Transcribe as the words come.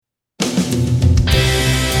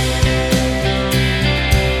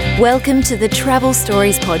Welcome to the Travel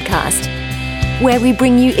Stories Podcast, where we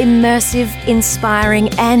bring you immersive, inspiring,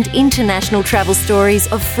 and international travel stories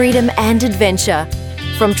of freedom and adventure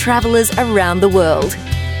from travelers around the world.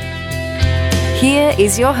 Here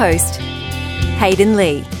is your host, Hayden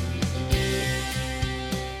Lee.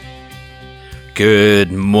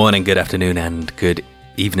 Good morning, good afternoon, and good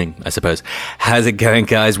evening, I suppose. How's it going,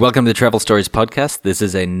 guys? Welcome to the Travel Stories Podcast. This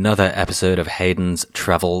is another episode of Hayden's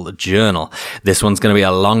Travel Journal. This one's going to be a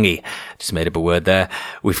longie. Just made up a word there.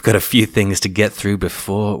 We've got a few things to get through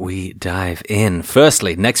before we dive in.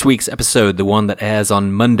 Firstly, next week's episode, the one that airs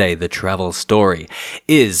on Monday, The Travel Story,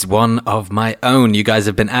 is one of my own. You guys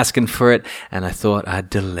have been asking for it, and I thought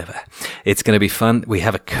I'd deliver. It's going to be fun. We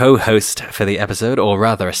have a co-host for the episode, or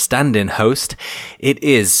rather a stand-in host. It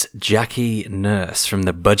is Jackie Nurse from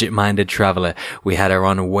The Budget-Minded Traveler. We had her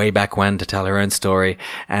on way back when to tell her own story,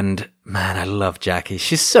 and man, I love Jackie.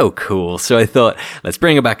 She's so cool. So I thought, let's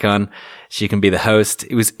bring her back on. She can be the host.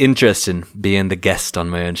 It was interesting being the guest on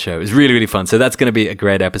my own show. It was really, really fun. So that's going to be a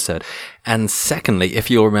great episode. And secondly, if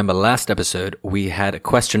you'll remember last episode, we had a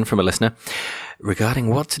question from a listener regarding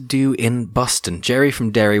what to do in Boston. Jerry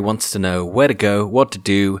from Derry wants to know where to go, what to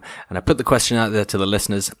do, and I put the question out there to the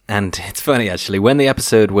listeners, and it's funny actually, when the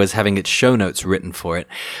episode was having its show notes written for it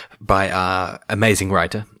by our amazing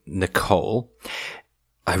writer, Nicole,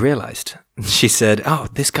 I realized. She said, oh,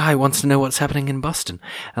 this guy wants to know what's happening in Boston.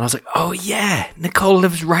 And I was like, oh yeah, Nicole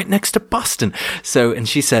lives right next to Boston. So, and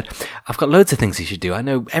she said, I've got loads of things he should do. I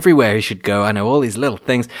know everywhere he should go. I know all these little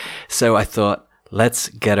things. So I thought, let's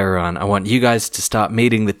get her on. I want you guys to start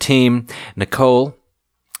meeting the team. Nicole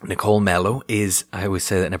Melo is, I always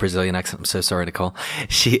say that in a Brazilian accent. I'm so sorry, Nicole.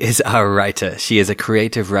 She is our writer. She is a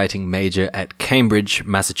creative writing major at Cambridge,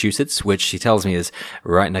 Massachusetts, which she tells me is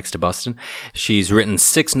right next to Boston. She's written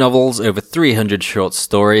 6 novels, over 300 short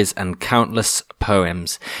stories, and countless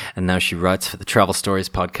poems. And now she writes for the Travel Stories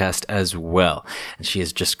podcast as well. And she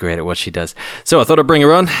is just great at what she does. So I thought I'd bring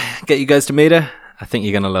her on, get you guys to meet her. I think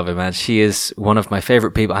you're going to love her, man. She is one of my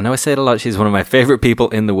favorite people. I know I say it a lot. She's one of my favorite people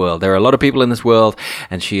in the world. There are a lot of people in this world,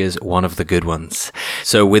 and she is one of the good ones.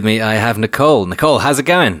 So with me, I have Nicole. Nicole, how's it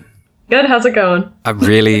going? Good. How's it going? I'm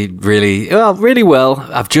really well.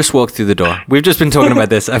 I've just walked through the door. We've just been talking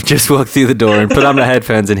about this. I've just walked through the door and put on my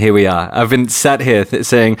headphones, and here we are. I've been sat here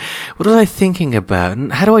saying, what was I thinking about?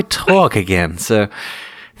 And how do I talk again? So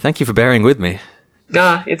thank you for bearing with me.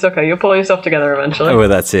 Nah, it's okay. You'll pull yourself together eventually. Oh, well,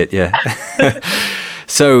 that's it, yeah.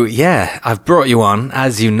 So, yeah, I've brought you on,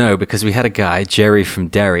 as you know, because we had a guy, Jerry from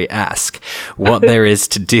Derry, ask what there is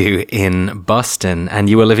to do in Boston. And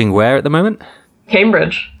you are living where at the moment?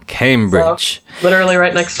 Cambridge. So, literally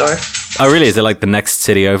right next door. Oh, really? Is it like the next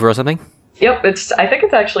city over or something? Yep, I think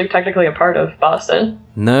it's actually technically a part of Boston.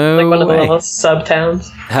 No way. Like one of the little sub-towns.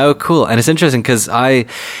 How cool. And it's interesting because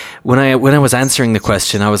when I was answering the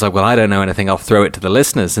question, I was like, well, I don't know anything. I'll throw it to the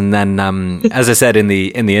listeners. And then, as I said in the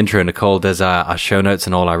intro, Nicole does our show notes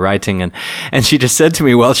and all our writing. And she just said to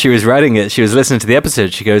me while she was writing it, she was listening to the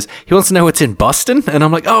episode. She goes, he wants to know what's in Boston. And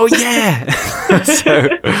I'm like, oh yeah.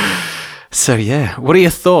 So yeah, what are your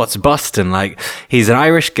thoughts? Boston, like, he's an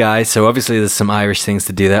Irish guy, so obviously there's some Irish things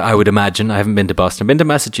to do there, I would imagine. I haven't been to Boston. I've been to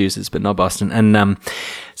Massachusetts, but not Boston. And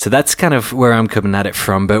so that's kind of where I'm coming at it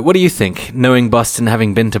from. But what do you think? Knowing Boston,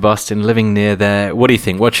 having been to Boston, living near there, what do you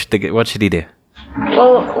think? What should he do?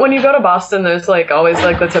 Well, when you go to Boston, there's like always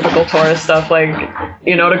like the typical tourist stuff, like,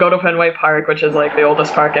 you know, to go to Fenway Park, which is like the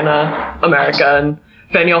oldest park in America, and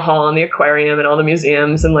Faneuil Hall and the aquarium and all the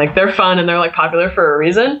museums, and like they're fun and they're like popular for a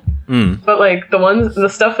reason. But like the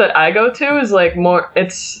stuff that I go to is like more,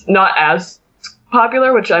 it's not as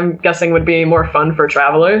popular, which I'm guessing would be more fun for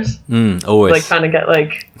travelers. Always. Like kind of get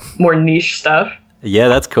like more niche stuff. Yeah,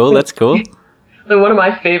 that's cool. That's cool. And one of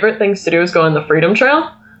my favorite things to do is go on the Freedom Trail,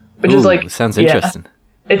 which is like, sounds interesting.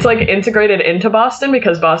 Yeah, it's like integrated into Boston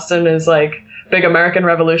because Boston is like big American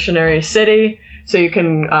Revolutionary city. So you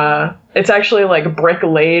can, it's actually like brick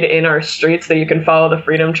laid in our streets that you can follow the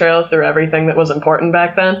Freedom Trail through everything that was important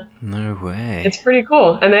back then. No way. It's pretty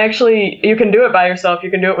cool. And you can do it by yourself. You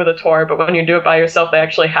can do it with a tour. But when you do it by yourself, they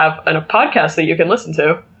actually have a podcast that you can listen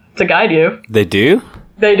to guide you. They do?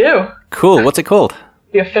 They do. Cool. What's it called?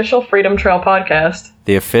 The Official Freedom Trail Podcast.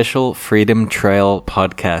 The Official Freedom Trail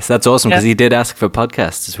Podcast. That's awesome because he did ask for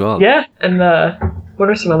podcasts as well. Yeah. And what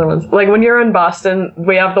are some other ones? Like when you're in Boston,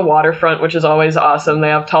 we have the waterfront, which is always awesome. They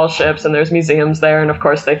have tall ships and there's museums there. And of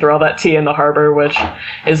course, they throw that tea in the harbor, which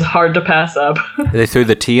is hard to pass up. They threw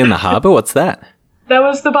the tea in the harbor? What's that? That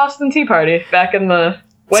was the Boston Tea Party back in the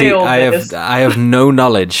See, old I have no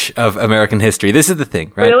knowledge of American history. This is the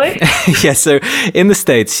thing, right? Really? Yeah, so in the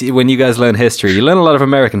States, when you guys learn history, you learn a lot of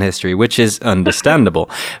American history, which is understandable.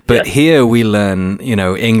 But here we learn,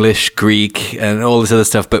 English, Greek, and all this other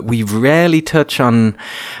stuff, but we rarely touch on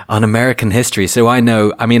American history. So I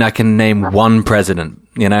can name one president.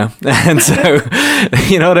 And so,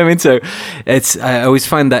 you know what I mean? So I always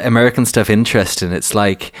find that American stuff interesting. It's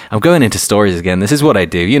like, I'm going into stories again. This is what I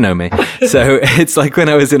do. You know me. So it's like when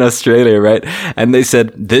I was in Australia, right? And they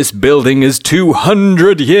said, this building is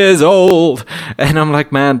 200 years old. And I'm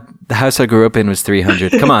like, man, the house I grew up in was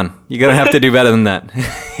 300. Come on. You're going to have to do better than that.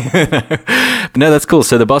 But no, that's cool.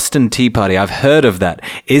 So the Boston Tea Party, I've heard of that.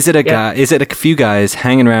 Is it a few guys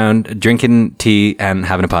hanging around, drinking tea and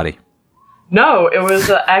having a party? No, it was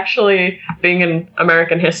actually being an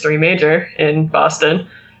American history major in Boston.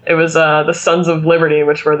 It was the Sons of Liberty,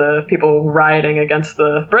 which were the people rioting against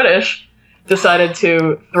the British, decided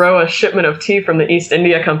to throw a shipment of tea from the East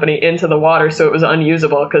India Company into the water so it was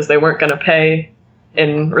unusable because they weren't going to pay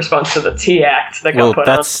in response to the Tea Act that got put on.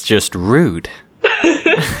 Well, that's just rude.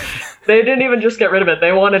 They didn't even just get rid of it.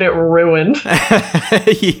 They wanted it ruined.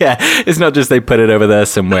 Yeah, it's not just they put it over there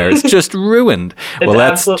somewhere. It's just ruined. Well,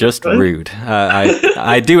 that's just rude.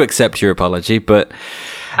 I do accept your apology, but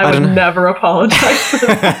I would never apologize for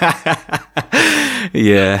that.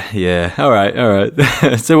 Yeah. All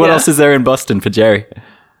right. So what else is there in Boston for Jerry?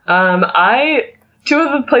 Two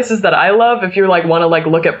of the places that I love, if you want to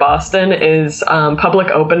look at Boston, is Public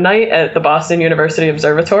Open Night at the Boston University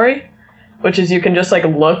Observatory, which is you can just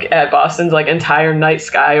look at Boston's entire night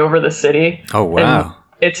sky over the city. Oh, wow.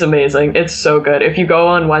 It's amazing. It's so good. If you go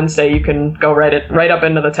on Wednesday, you can go right up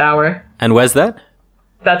into the tower. And where's that?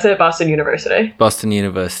 That's at Boston University. Boston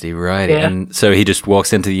University, right. Yeah. And so he just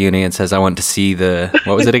walks into the uni and says, I want to see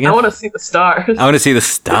what was it again? I want to see the stars. I want to see the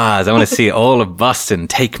stars. I want to see all of Boston.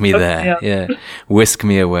 Take me there. Yeah. Whisk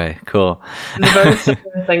me away. Cool. There's a very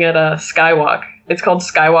similar thing at Skywalk. It's called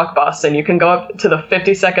Skywalk Boston. You can go up to the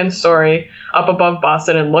 52nd story up above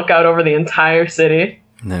Boston and look out over the entire city.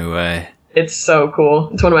 No way. It's so cool.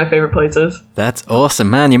 It's one of my favorite places. That's awesome,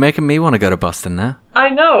 man. You're making me want to go to Boston now. I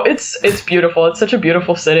know. It's beautiful. It's such a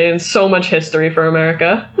beautiful city and so much history for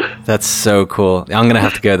America. That's so cool. I'm going to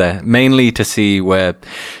have to go there, mainly to see where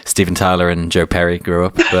Steven Tyler and Joe Perry grew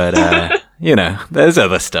up. But, there's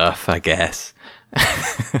other stuff, I guess.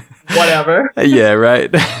 Whatever. Yeah, right.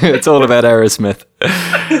 It's all about Aerosmith.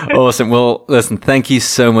 Awesome. Well, listen, thank you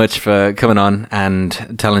so much for coming on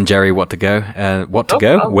and telling Jerry what to go,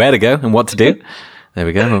 where to go, and what to do. There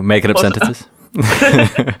we go. We're making up sentences.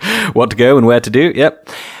 What to go and where to do. Yep.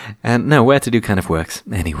 And no, where to do kind of works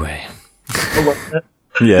anyway.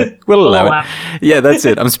 Yeah, we'll allow it. Yeah, that's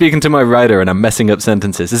it. I'm speaking to my writer and I'm messing up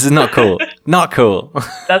sentences. This is not cool. Not cool.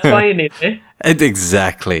 That's why you need me.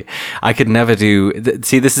 Exactly. I could never see,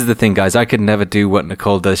 this is the thing, guys. I could never do what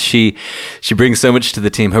Nicole does. She brings so much to the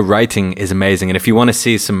team. Her writing is amazing. And if you want to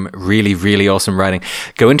see some really, really awesome writing,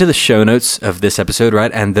 go into the show notes of this episode,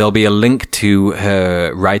 right? And there'll be a link to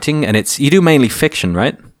her writing. And you do mainly fiction,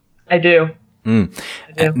 right? I do. I do.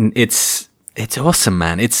 And it's awesome,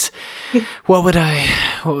 man. What would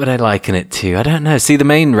I liken it to? I don't know. See, the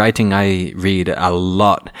main writing I read a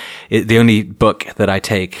lot, the only book that I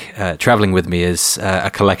take traveling with me is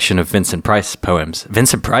a collection of Vincent Price poems.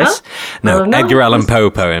 Vincent Price? Huh? No, Edgar Allan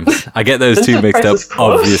Poe poems. I get those two mixed up,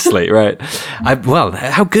 obviously, right? Well,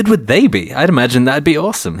 how good would they be? I'd imagine that'd be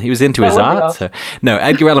awesome. He was into his art. So. No,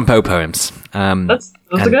 Edgar Allan Poe poems. Those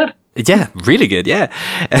are good. Yeah, really good. Yeah.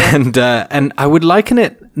 And I would liken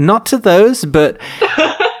it not to those, but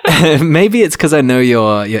maybe it's because I know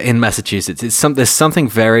you're in Massachusetts. There's something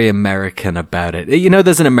very American about it.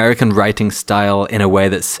 There's an American writing style in a way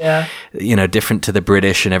that's, different to the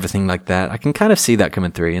British and everything like that. I can kind of see that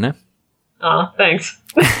coming through, Oh, thanks.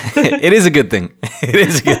 It is a good thing. It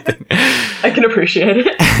is a good thing. I can appreciate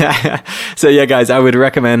it. So yeah, guys, I would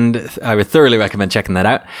thoroughly recommend checking that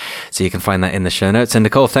out. So you can find that in the show notes. And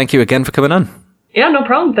Nicole, thank you again for coming on. Yeah, no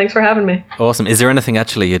problem. Thanks for having me. Awesome. Is there anything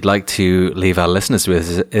actually you'd like to leave our listeners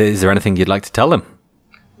with? Is there anything you'd like to tell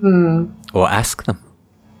them? Or ask them?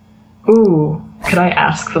 Ooh, could I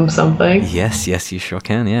ask them something? Yes, you sure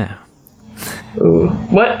can, yeah. Ooh,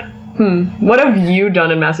 what have you done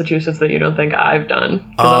in Massachusetts that you don't think I've done?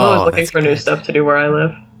 Because I'm always looking for new stuff to do where I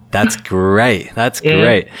live. That's great.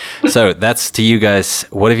 Great. So that's to you guys.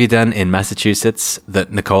 What have you done in Massachusetts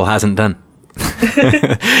that Nicole hasn't done?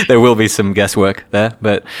 There will be some guesswork there,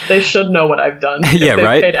 but they should know what I've done. Yeah, if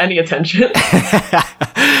right. Paid any attention?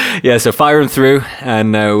 Yeah. So fire them through,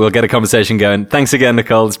 and we'll get a conversation going. Thanks again,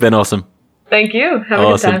 Nicole. It's been awesome. Thank you. Have a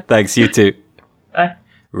good time. Thanks. You too. Bye.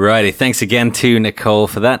 Righty, thanks again to Nicole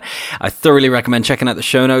for that. I thoroughly recommend checking out the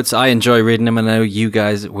show notes. I enjoy reading them, and I know you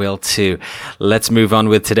guys will too. Let's move on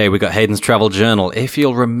with today. We got Hayden's Travel Journal. If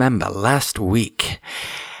you'll remember, last week,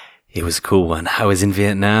 it was a cool one. I was in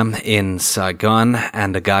Vietnam, in Saigon,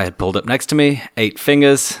 and a guy had pulled up next to me, 8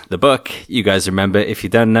 Fingers, the book. You guys remember. If you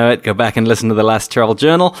don't know it, go back and listen to the last Travel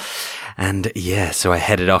Journal. And yeah, so I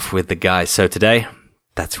headed off with the guy. So today,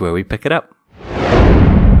 that's where we pick it up.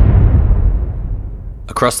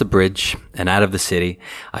 Across the bridge and out of the city,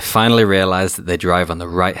 I finally realized that they drive on the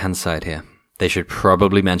right-hand side here. They should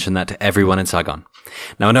probably mention that to everyone in Saigon.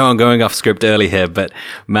 Now, I know I'm going off script early here, but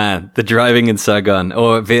man, the driving in Saigon,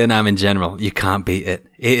 or Vietnam in general, you can't beat it.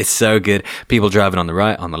 It is so good. People driving on the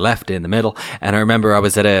right, on the left, in the middle. And I remember I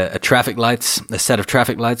was at a set of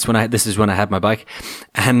traffic lights this is when I had my bike.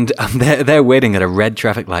 And they're waiting at a red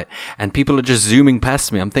traffic light and people are just zooming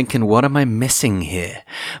past me. I'm thinking, what am I missing here?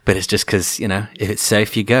 But it's just because, if it's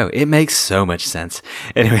safe, you go. It makes so much sense.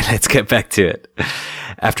 Anyway, let's get back to it.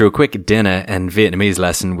 After a quick dinner and Vietnamese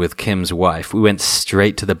lesson with Kim's wife, we went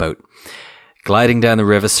straight to the boat. Gliding down the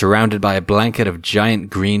river, surrounded by a blanket of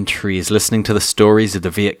giant green trees, listening to the stories of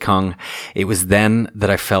the Viet Cong, it was then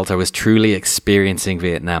that I felt I was truly experiencing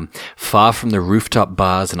Vietnam, far from the rooftop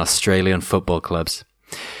bars and Australian football clubs.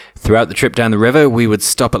 Throughout the trip down the river, we would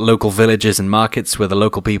stop at local villages and markets where the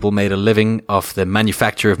local people made a living off the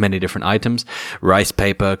manufacture of many different items. Rice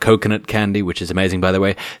paper, coconut candy, which is amazing by the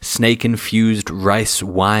way, snake-infused rice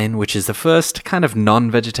wine, which is the first kind of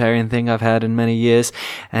non-vegetarian thing I've had in many years.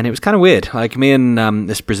 And it was kind of weird. Like me and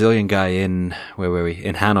this Brazilian guy in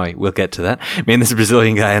Hanoi, we'll get to that. Me and this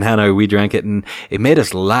Brazilian guy in Hanoi, we drank it and it made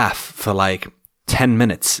us laugh for like 10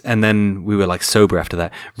 minutes, and then we were like sober after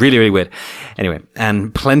that. Really, really weird. Anyway,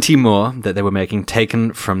 and plenty more that they were making,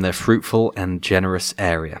 taken from their fruitful and generous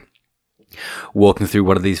area. Walking through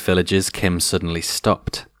one of these villages, Kim suddenly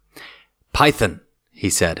stopped. "Python," he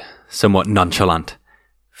said, somewhat nonchalant.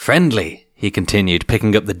 "Friendly," he continued,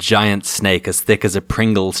 picking up the giant snake as thick as a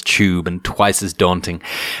Pringles tube and twice as daunting,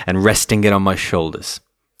 and resting it on my shoulders.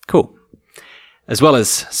 Cool. As well as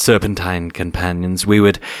serpentine companions, we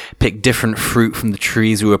would pick different fruit from the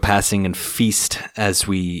trees we were passing and feast as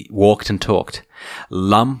we walked and talked.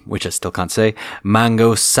 Lum, which I still can't say,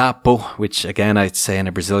 mango, sapo, which again I'd say in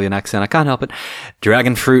a Brazilian accent, I can't help it,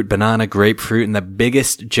 dragon fruit, banana, grapefruit, and the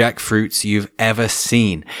biggest jackfruits you've ever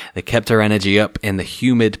seen. They kept our energy up in the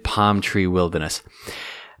humid palm tree wilderness.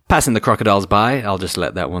 Passing the crocodiles by, I'll just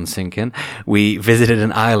let that one sink in, we visited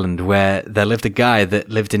an island where there lived a guy that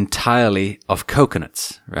lived entirely off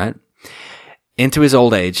coconuts, right? Into his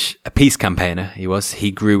old age, a peace campaigner he was,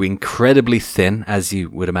 he grew incredibly thin, as you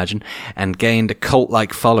would imagine, and gained a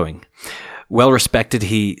cult-like following. Well respected,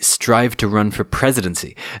 he strived to run for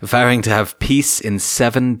presidency, vowing to have peace in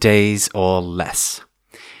 7 days or less.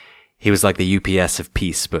 He was like the UPS of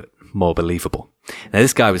peace, but more believable. Now,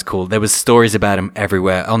 this guy was cool. There was stories about him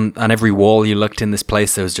everywhere. On every wall you looked in this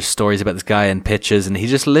place, there was just stories about this guy and pictures, and he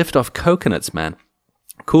just lived off coconuts, man.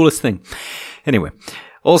 Coolest thing. Anyway,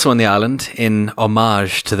 also on the island, in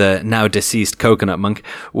homage to the now deceased coconut monk,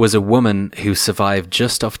 was a woman who survived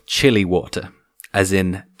just off chili water. As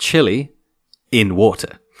in chili in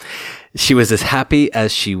water. She was as happy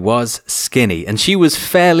as she was skinny, and she was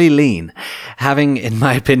fairly lean. Having, in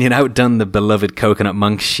my opinion, outdone the beloved coconut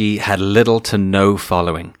monk, she had little to no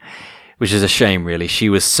following, which is a shame, really. She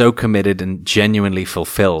was so committed and genuinely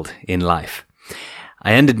fulfilled in life.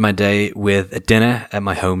 I ended my day with a dinner at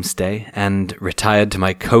my homestay and retired to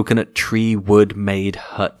my coconut tree wood-made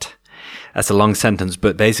hut. That's a long sentence,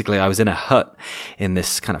 but basically I was in a hut in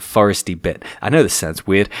this kind of foresty bit. I know this sounds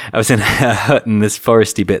weird. I was in a hut in this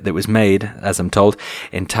foresty bit that was made, as I'm told,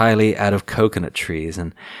 entirely out of coconut trees.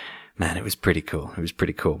 And man, it was pretty cool. It was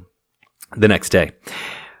pretty cool. The next day,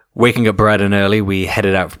 waking up bright and early, we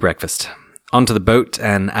headed out for breakfast. Onto the boat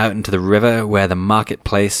and out into the river where the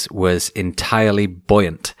marketplace was entirely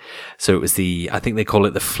buoyant. So it was I think they call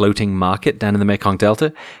it the floating market down in the Mekong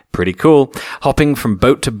Delta. Pretty cool. Hopping from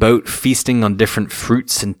boat to boat, feasting on different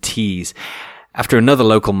fruits and teas. After another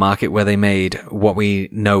local market where they made what we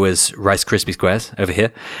know as Rice Krispie Squares over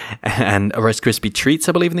here and Rice Krispie Treats,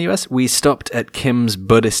 I believe in the US, we stopped at Kim's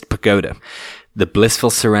Buddhist Pagoda. The blissful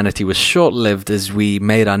serenity was short-lived as we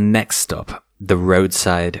made our next stop, the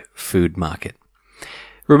roadside food market.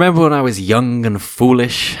 Remember when I was young and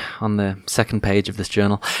foolish on the second page of this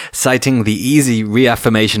journal, citing the easy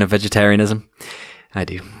reaffirmation of vegetarianism? I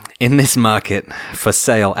do. In this market, for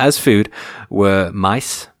sale as food, were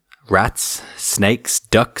mice, rats, snakes,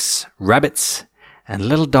 ducks, rabbits, and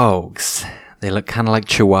little dogs. They look kind of like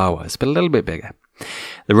chihuahuas, but a little bit bigger.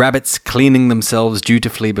 The rabbits cleaning themselves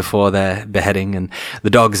dutifully before their beheading, and the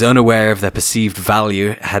dogs unaware of their perceived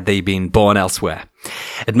value had they been born elsewhere.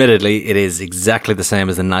 Admittedly, it is exactly the same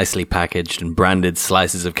as the nicely packaged and branded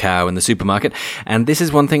slices of cow in the supermarket, and this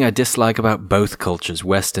is one thing I dislike about both cultures,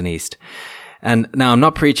 West and East. And now, I'm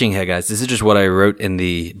not preaching here, guys. This is just what I wrote in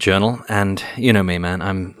the journal, and you know me, man.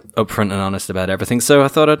 I'm upfront and honest about everything, so I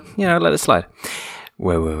thought I'd, let it slide.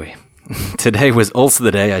 Wait. Today was also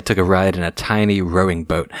the day I took a ride in a tiny rowing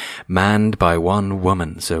boat, manned by one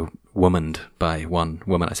woman, so womaned by one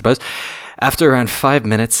woman, I suppose. After around 5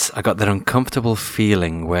 minutes, I got that uncomfortable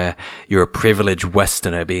feeling where you're a privileged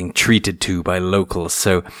Westerner being treated to by locals,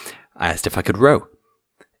 so I asked if I could row.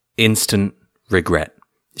 Instant regret.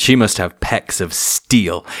 She must have pecs of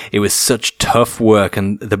steel. It was such tough work,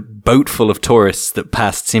 and the boat full of tourists that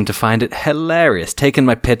passed seemed to find it hilarious, taking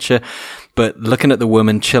my picture, but looking at the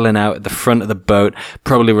woman chilling out at the front of the boat,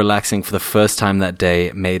 probably relaxing for the first time that day,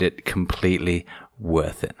 made it completely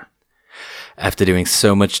worth it. After doing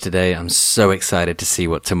so much today, I'm so excited to see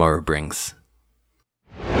what tomorrow brings.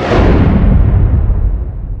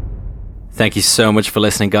 Thank you so much for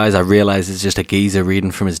listening, guys. I realize it's just a geezer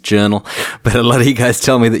reading from his journal, but a lot of you guys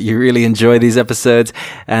tell me that you really enjoy these episodes,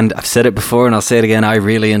 and I've said it before and I'll say it again, I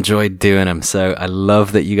really enjoyed doing them. So I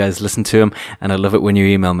love that you guys listen to them, and I love it when you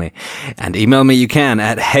email me. And email me you can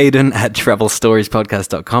at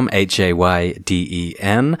hayden@travelstoriespodcast.com,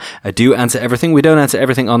 HAYDEN. I do answer everything. We don't answer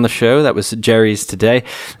everything on the show. That was Jerry's today.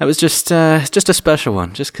 That was just a special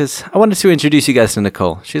one, just because I wanted to introduce you guys to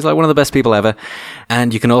Nicole. She's like one of the best people ever.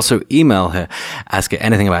 And you can also email her, ask her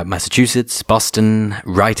anything about Massachusetts, Boston,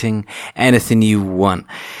 writing, anything you want.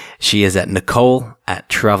 She is at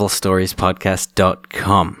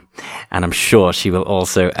nicole@travelstoriespodcast.com, and I'm sure she will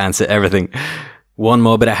also answer everything. One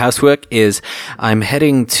more bit of housework is I'm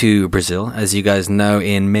heading to Brazil, as you guys know,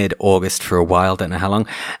 in mid-August for a while, don't know how long,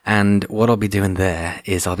 and what I'll be doing there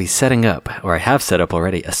is I'll be setting up, or I have set up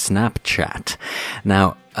already, a Snapchat.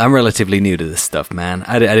 Now, I'm relatively new to this stuff, man.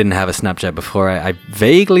 I didn't have a Snapchat before. I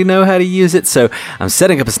vaguely know how to use it, so I'm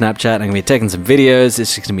setting up a Snapchat. I'm going to be taking some videos.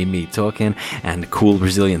 It's just going to be me talking and cool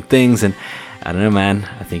Brazilian things, and I don't know, man.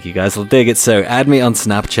 I think you guys will dig it. So add me on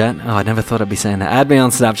Snapchat. Oh, I never thought I'd be saying that. Add me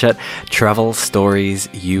on Snapchat, Travel Stories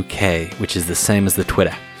UK, which is the same as the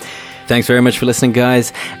Twitter. Thanks very much for listening,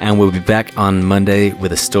 guys, and we'll be back on Monday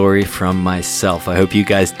with a story from myself. I hope you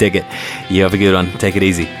guys dig it. You have a good one. Take it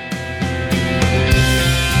easy.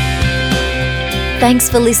 Thanks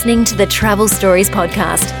for listening to the Travel Stories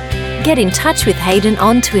podcast. Get in touch with Hayden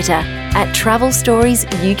on Twitter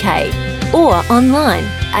 @TravelStoriesUK or online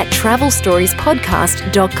at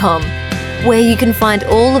travelstoriespodcast.com, where you can find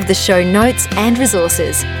all of the show notes and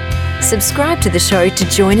resources. Subscribe to the show to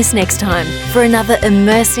join us next time for another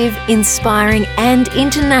immersive, inspiring, and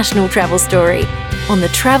international travel story on the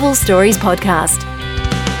Travel Stories podcast.